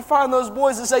of. But we find those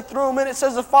boys as they threw them in. It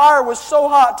says the fire was so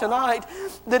hot tonight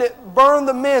that it burned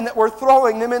the men that were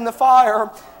throwing them in the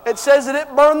fire. It says that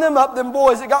it burned them up, them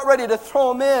boys that got ready to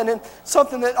throw them in. And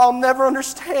something that I'll never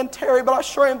understand, Terry, but I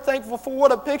sure am thankful for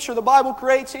what a picture the Bible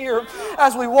creates here.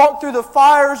 As we walk through the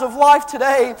fires of life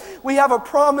today, we have a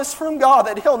promise from God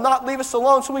that He'll not leave us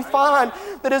alone. So we find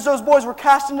that as those boys were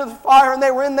cast into the fire and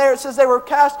they were in there, it says they were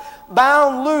cast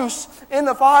bound loose in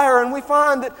the fire. And we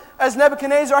find that as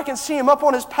Nebuchadnezzar, I can see him up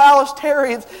on his palace,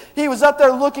 Terry. He was up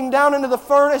there looking down into the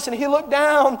furnace, and he looked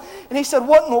down and he said,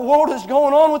 What in the world is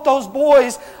going on with those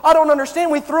boys? I don't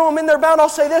understand. We threw them in there bound. I'll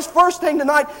say this first thing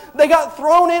tonight. They got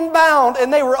thrown in bound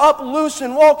and they were up loose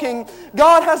and walking.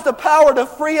 God has the power to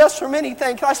free us from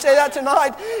anything. Can I say that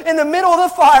tonight? In the middle of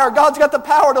the fire, God's got the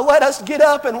power to let us get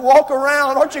up and walk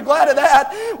around. Aren't you glad of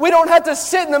that? We don't have to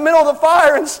sit in the middle of the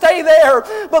fire and stay there.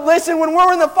 But listen, when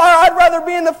we're in the fire, I'd rather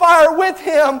be in the fire with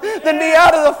Him than be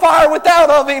out of the fire without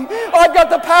of Him. I've got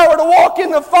the power to walk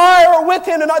in the fire with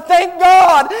Him, and I thank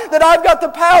God that I've got the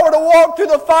power to walk through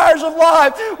the fires of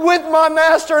life with my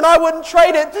Master, and I wouldn't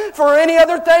trade it for any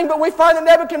other thing. But we find that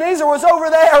Nebuchadnezzar was over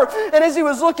there, and as he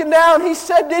was looking down, he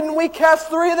said, Didn't we cast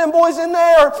 3 of them boys in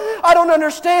there? I don't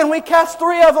understand. We cast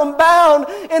 3 of them bound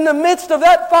in the midst of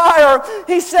that fire.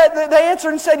 He said, they answered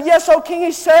and said, Yes, O king.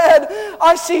 He said,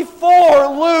 I see 4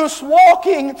 loose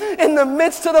walking in the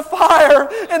midst of the fire,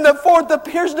 and the 4th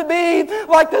appears to be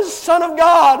like the Son of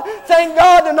God. Thank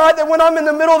God tonight that when I'm in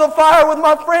the middle of the fire with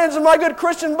my friends and my good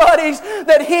Christian buddies,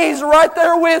 that He's right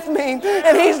there with me.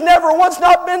 And He's never once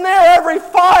not been there. Every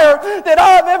fire that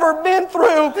I've ever been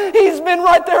through, He's been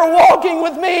right there walking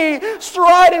with me,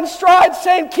 stride and stride,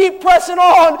 saying, Keep pressing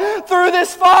on through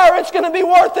this fire. It's going to be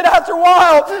worth it after a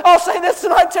while. I'll say this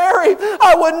tonight, Terry.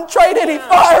 I wouldn't trade any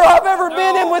fire I've ever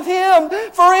been in with Him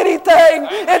for anything.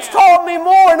 It's taught me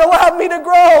more and allowed me to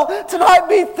grow. Tonight,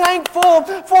 be thankful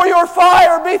for your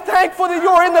fire. Be thankful that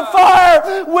you're in the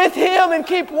fire with Him and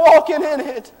keep walking in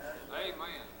it.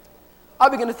 I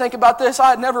began to think about this.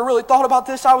 I had never really thought about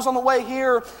this. I was on the way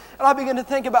here, and I began to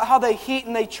think about how they heat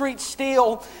and they treat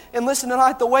steel. And listen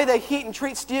tonight, the way they heat and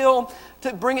treat steel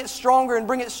to bring it stronger and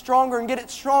bring it stronger and get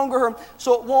it stronger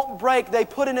so it won't break. They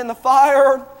put it in the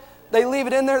fire. They leave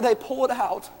it in there. They pull it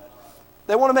out.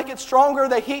 They want to make it stronger.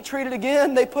 They heat treat it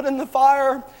again. They put it in the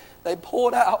fire. They pull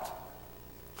it out.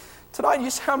 Tonight,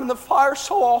 you say, I'm in the fire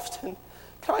so often.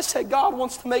 Can I say, God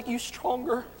wants to make you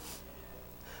stronger?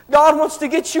 God wants to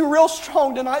get you real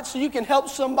strong tonight so you can help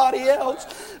somebody else.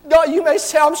 God, you may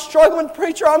say, I'm struggling,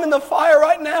 preacher. I'm in the fire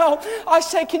right now. I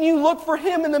say, can you look for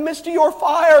Him in the midst of your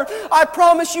fire? I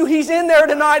promise you, He's in there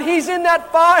tonight. He's in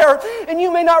that fire. And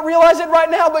you may not realize it right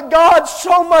now, but God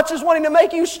so much is wanting to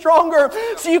make you stronger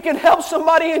so you can help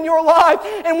somebody in your life.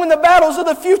 And when the battles of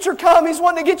the future come, He's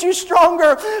wanting to get you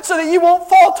stronger so that you won't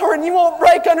falter and you won't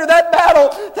break under that battle.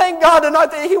 Thank God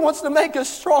tonight that He wants to make us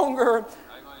stronger.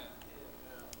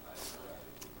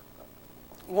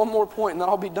 One more point and then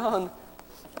I'll be done.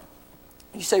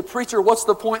 You say, preacher, what's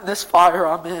the point in this fire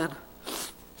I'm in?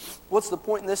 What's the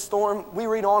point in this storm? We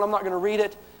read on, I'm not going to read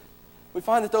it. We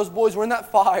find that those boys were in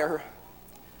that fire.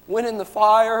 Went in the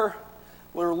fire,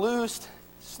 were loosed,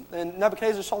 and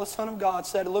Nebuchadnezzar saw the Son of God,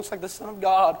 said, it looks like the Son of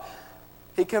God.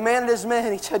 He commanded his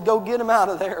men, he said, go get him out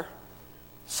of there.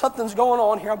 Something's going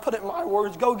on here. I'm putting it in my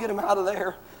words. Go get him out of there.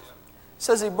 It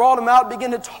says he brought him out,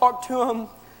 began to talk to him.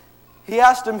 He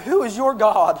asked him, who is your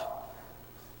God?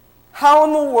 How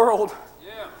in the world?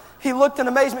 Yeah. He looked in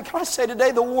amazement. Can I say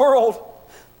today, the world,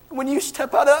 when you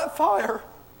step out of that fire,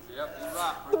 Yep, you're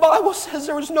right. the Bible says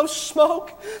there was no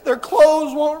smoke. Their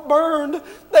clothes weren't burned.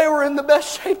 They were in the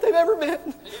best shape they've ever been.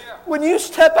 Yeah. When you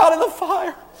step out of the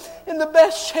fire, in the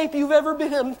best shape you've ever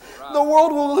been, the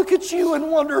world will look at you and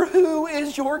wonder, who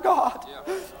is your God?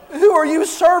 Yeah. Who are you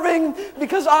serving?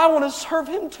 Because I want to serve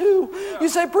him too. You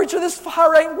say, preacher, this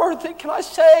fire ain't worth it. Can I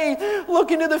say, look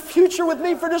into the future with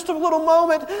me for just a little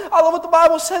moment? I love what the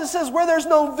Bible says. It says, where there's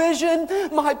no vision,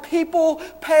 my people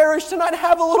perish. Tonight,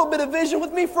 have a little bit of vision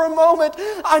with me for a moment.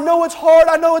 I know it's hard.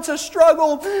 I know it's a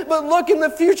struggle. But look in the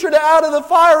future to out of the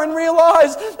fire and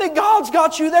realize that God's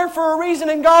got you there for a reason.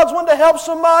 And God's wanting to help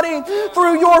somebody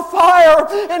through your fire.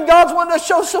 And God's wanting to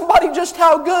show somebody just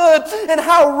how good and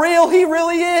how real he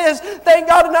really is. Thank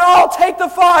God, and I'll take the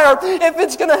fire if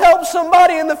it's going to help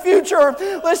somebody in the future.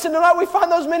 Listen, tonight we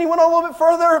find those men. He went on a little bit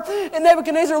further, and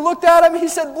Nebuchadnezzar looked at him. He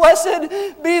said, blessed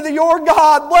be your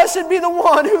God. Blessed be the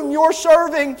one whom you're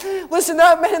serving. Listen,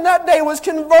 that man that day was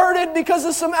converted because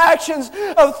of some actions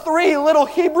of 3 little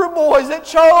Hebrew boys that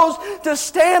chose to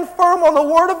stand firm on the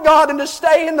Word of God and to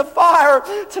stay in the fire.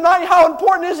 Tonight, how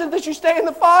important is it that you stay in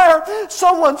the fire?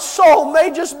 Someone's soul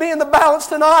may just be in the balance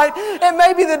tonight. It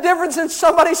may be the difference in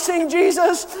somebody seeing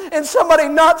Jesus and somebody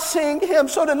not seeing him.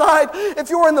 So tonight, if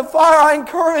you're in the fire, I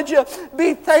encourage you,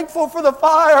 be thankful for the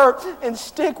fire and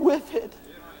stick with it.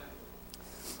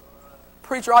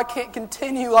 Preacher, I can't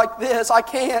continue like this. I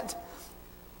can't.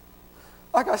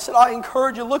 Like I said, I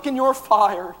encourage you, look in your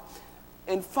fire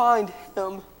and find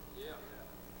him.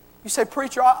 You say,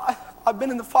 preacher, I've been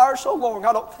in the fire so long,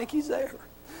 I don't think he's there.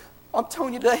 I'm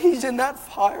telling you today, he's in that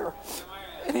fire.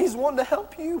 And he's wanting to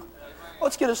help you.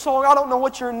 Let's get a song. I don't know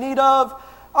what you're in need of.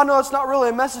 I know it's not really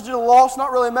a message to the lost,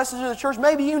 not really a message to the church.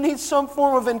 Maybe you need some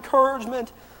form of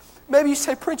encouragement. Maybe you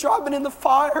say, preacher, I've been in the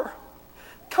fire.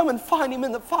 Come and find him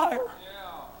in the fire.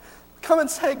 Come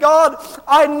and say, God,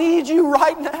 I need you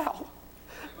right now.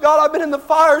 God, I've been in the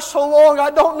fire so long, I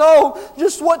don't know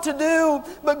just what to do.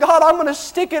 But God, I'm going to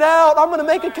stick it out. I'm going to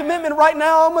make a commitment right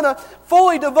now. I'm going to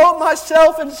fully devote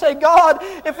myself and say, God,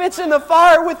 if it's in the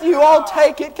fire with you, I'll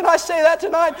take it. Can I say that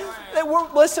tonight?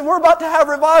 Listen, we're about to have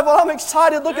revival. I'm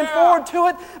excited, looking forward to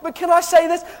it. But can I say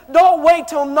this? Don't wait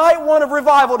till night 1 of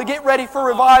revival to get ready for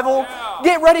revival.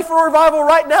 Get ready for revival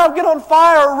right now. Get on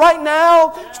fire right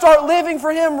now. Start living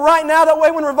for him right now. That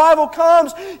way when revival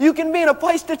comes, you can be in a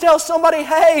place to tell somebody,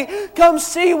 hey, come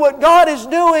see what God is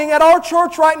doing at our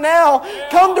church right now.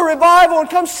 Come to revival and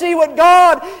come see what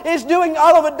God is doing.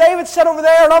 I love what David said over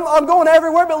there, and I'm going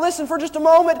everywhere, but listen for just a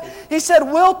moment. He said,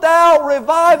 wilt thou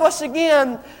revive us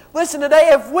again? Listen,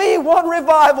 today, if we want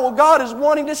revival, God is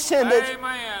wanting to send it.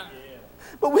 Amen.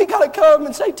 But we got to come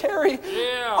and say, Terry,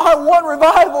 I want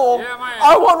revival.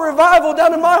 I want revival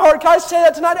down in my heart. Can I say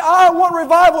that tonight? I want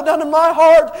revival down in my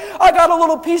heart. I got a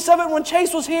little piece of it when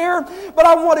Chase was here, but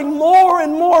I'm wanting more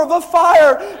and more of a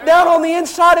fire down on the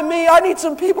inside of me. I need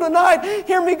some people tonight,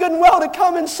 hear me good and well, to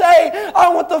come and say, I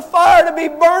want the fire to be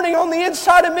burning on the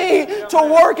inside of me to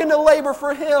work and to labor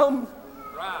for him.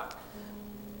 Right.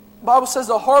 The Bible says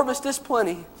the harvest is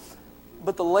plenty,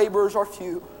 but the laborers are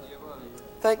few.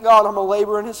 Thank God I'm a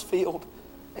laborer in his field,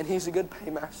 and he's a good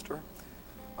paymaster.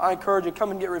 I encourage you, come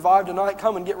and get revived tonight.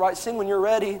 Come and get right. Sing when you're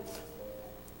ready.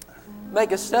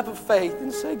 Make a step of faith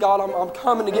and say, God, I'm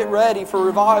coming to get ready for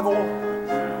revival.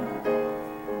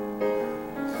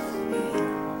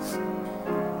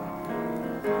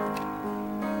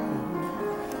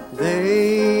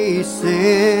 They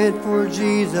sent for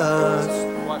Jesus,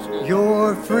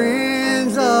 your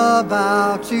friend's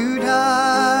about to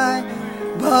die.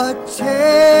 But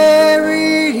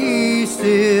tarried he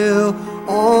still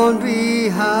on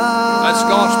behind. That's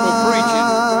gospel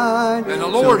preaching. And the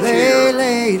Lord's here.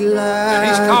 And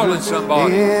he's calling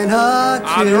somebody.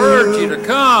 I'd urge you to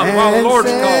come while the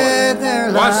Lord's calling.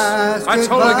 That's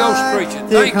Holy Ghost preaching.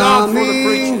 Thank God for the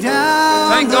preaching.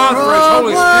 Thank God for his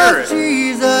Holy Spirit.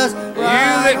 You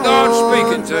that God's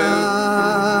speaking to,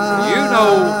 you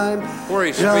know where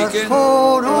he's speaking.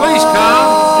 Please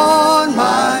come.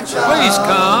 Please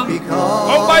come.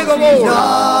 Obey the Lord.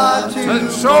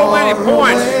 There's so many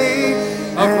points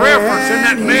of reference in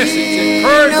that message.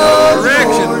 Encouragement,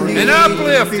 direction, and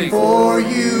uplifting. Obey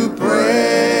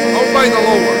the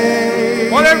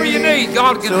Lord. Whatever you need,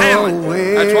 God can handle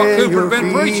it. That's what Cooper's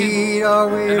been preaching.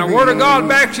 And the Word of God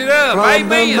backs it up.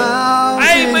 Amen.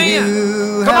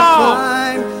 Amen. Come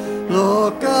on.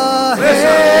 Look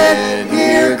ahead.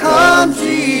 Here comes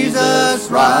Jesus. Jesus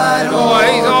right on Boy,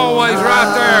 he's always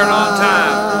right there and on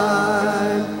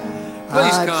time.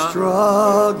 Please I've come.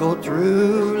 struggled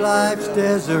through life's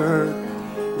desert.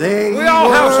 They We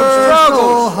all have some were struggles.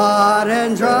 so hot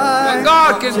and dry. But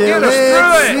God can till get us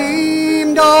through it.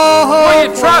 Seemed all Will you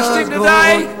hope trust was Him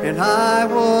today? gone, and I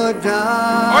would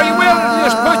die. Are you willing to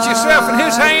just put yourself in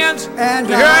His hands? And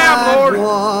Here I am,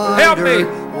 Lord. Help me.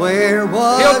 Where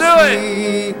was He'll do it.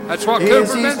 he? That's what Is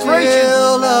Cooper's he been preaching.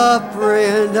 still a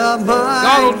friend of mine?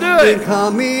 God will do it. And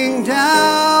coming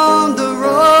down the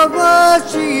road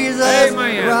was Jesus.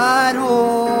 Amen. Right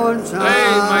on time.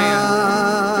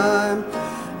 Amen.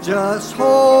 Just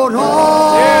hold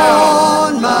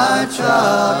on, my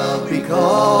child,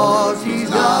 because he's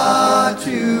not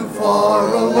too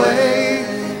far away,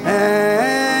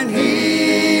 and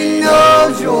he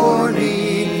knows your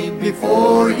need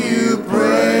before you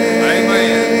pray.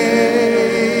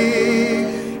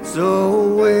 Amen.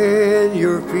 So when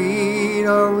your feet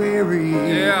are weary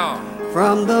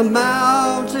from the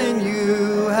mountain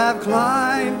you have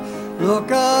climbed,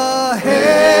 look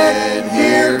ahead,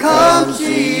 here comes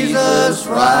Jesus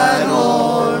right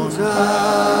on time.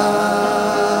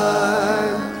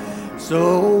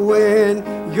 So when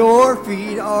your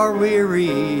feet are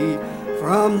weary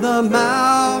from the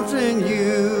mountain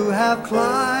you have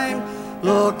climbed,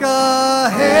 look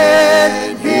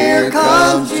ahead, here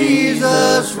comes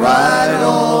Jesus right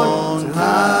on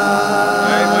time.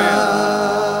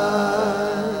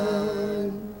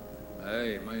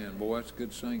 Amen. Boy, that's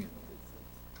good singing.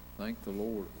 Thank the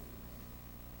Lord.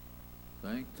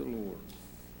 Thank the Lord.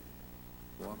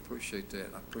 Well, I appreciate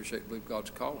that. I believe God's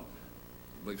calling. I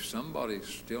believe somebody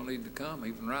still needs to come,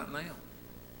 even right now.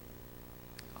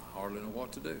 I hardly know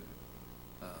what to do.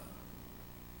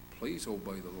 Please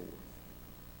obey the Lord.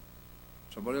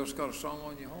 Somebody else got a song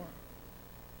on your heart?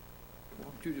 Why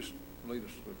don't you just lead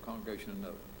us, the congregation,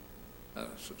 to know?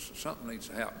 Something needs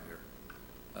to happen here.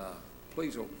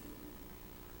 Please open.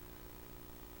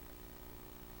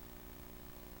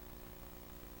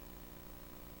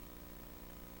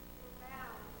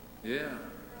 Yeah.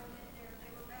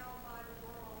 They were bound by the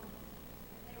world,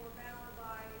 and they were bound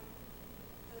by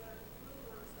the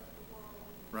rulers of the world.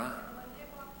 Right. And when they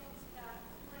walked into that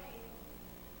flame,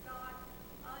 God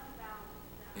unbound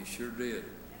them. He sure did.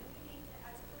 And we need to,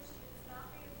 as Christians,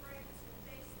 not be afraid to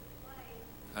face the flame.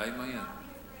 Amen. Not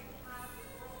be afraid to have the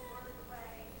world burned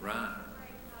away. Right. Not be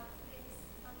afraid to have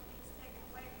some things taken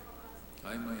away from us.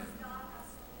 Amen. Because God has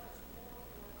so much more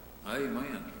for us.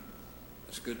 Amen.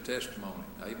 That's good testimony.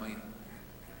 Amen.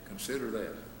 Consider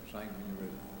that. Sing when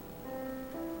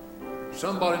you're ready.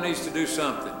 Somebody needs to do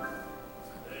something.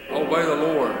 Obey the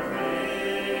Lord.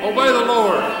 Obey the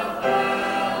Lord.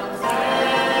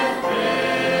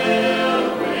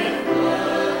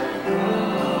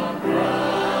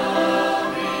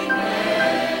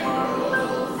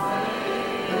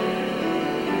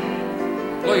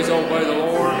 Please obey the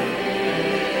Lord.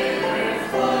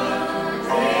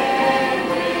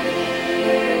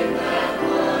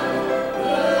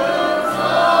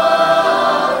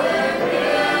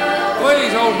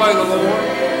 Please obey the Lord.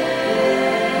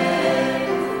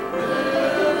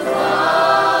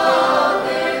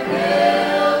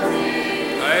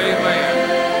 Amen.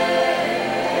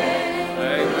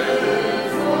 Amen.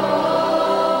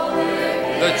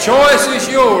 The choice is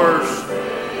yours.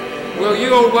 Will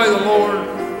you obey the Lord?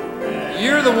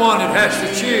 You're the one that has to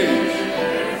choose.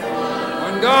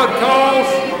 When God calls,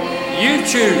 you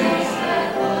choose.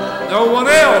 No one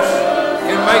else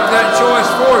can make that choice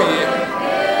for you.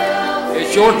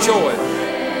 It's your choice.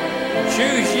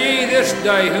 Choose ye this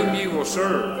day whom you will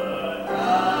serve.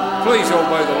 Please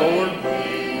obey the Lord.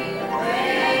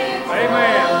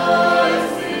 Amen.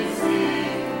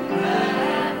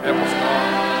 Help us, God.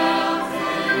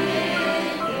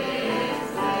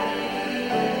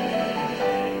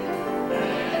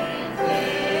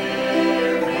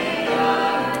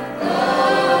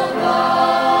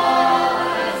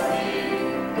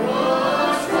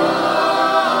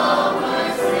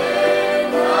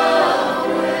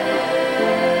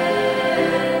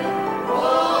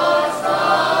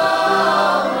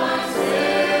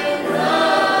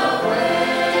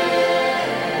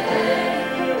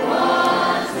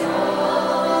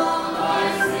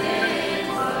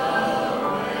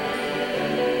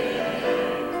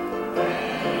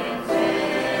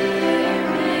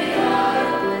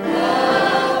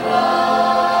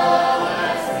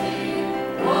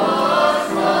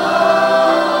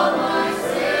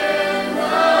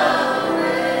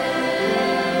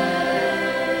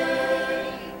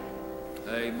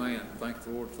 Amen. Thank the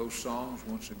Lord for those songs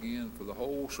once again for the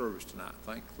whole service tonight.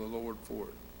 Thank the Lord for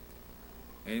it.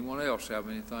 Anyone else have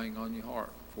anything on your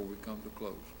heart? before we come to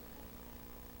close?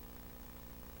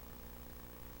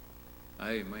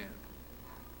 Amen.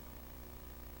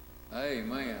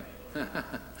 Amen.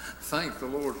 Thank the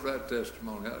Lord for that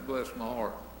testimony. That blessed my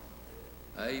heart.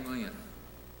 Amen.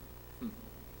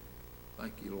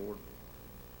 Thank you, Lord.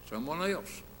 Someone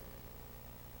else.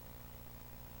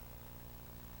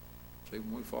 See,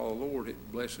 when we follow the Lord,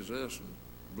 it blesses us and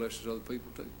blesses other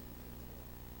people too.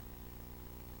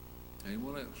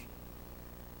 Anyone else?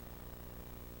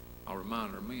 I'll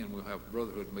remind our men we'll have a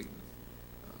brotherhood meeting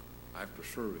after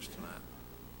service tonight.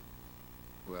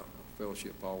 Well,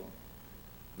 fellowship hall,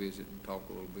 visit and talk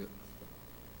a little bit.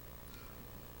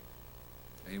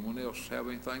 Anyone else have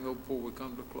anything though before we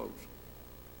come to a close?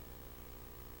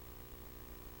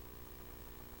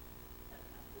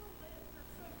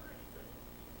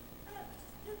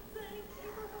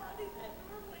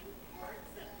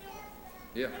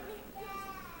 Yeah.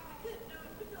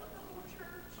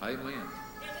 Amen.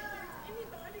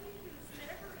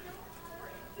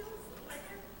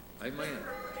 Amen.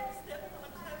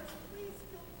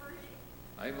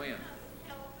 Amen.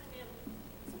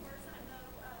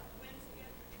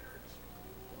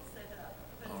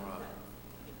 All right.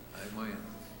 Amen.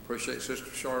 Appreciate Sister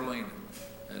Charlene,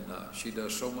 and she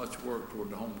does so much work toward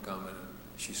the homecoming, and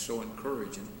she's so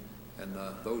encouraging. And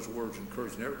those words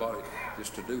encouraging everybody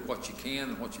just to do what you can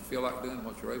and what you feel like doing,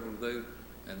 what you're able to do,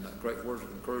 and great words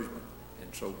of encouragement.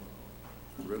 And so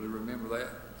really remember that.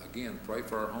 Again, pray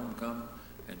for our homecoming.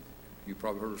 And you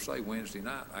probably heard her say Wednesday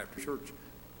night after church,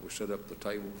 we set up the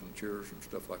tables and chairs and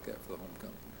stuff like that for the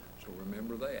homecoming. So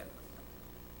remember that.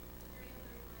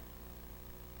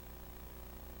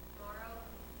 Tomorrow,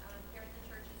 here at the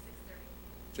church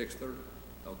at 6:30.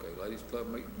 6:30? Okay, ladies club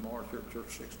meeting tomorrow here at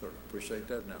church 6:30. Appreciate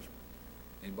that announcement.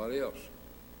 Anybody else?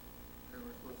 We're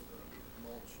supposed to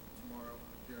mulch tomorrow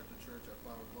here at the church at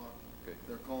 5 o'clock. Okay.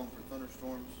 They're calling for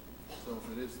thunderstorms, so if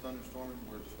it is thunderstorming,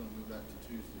 we're just gonna move that to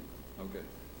Tuesday, Okay.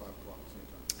 5 o'clock, same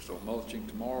time. So mulching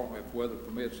tomorrow, if weather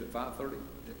permits, at 5:30?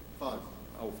 Yeah, 5.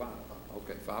 Oh, 5.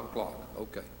 Okay, 5 o'clock.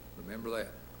 Okay, remember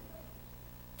that.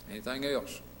 Anything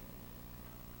else?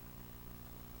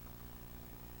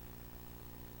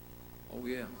 Oh,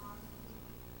 yeah.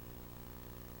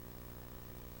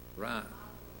 Right.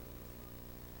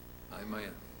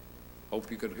 Amen. Hope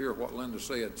you could hear what Linda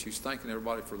said. She's thanking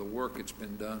everybody for the work that's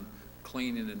been done,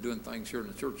 cleaning and doing things here in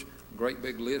the church. Great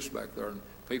big list back there, and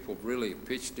people really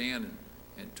pitched in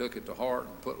and took it to heart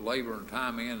and put labor and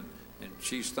time in, and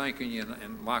she's thanking you,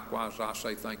 and likewise I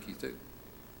say thank you too.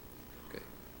 Okay.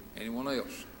 Anyone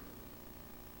else?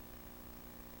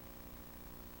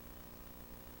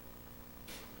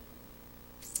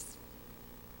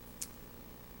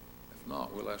 If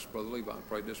not, we'll ask Brother Levi to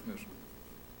pray dismissal.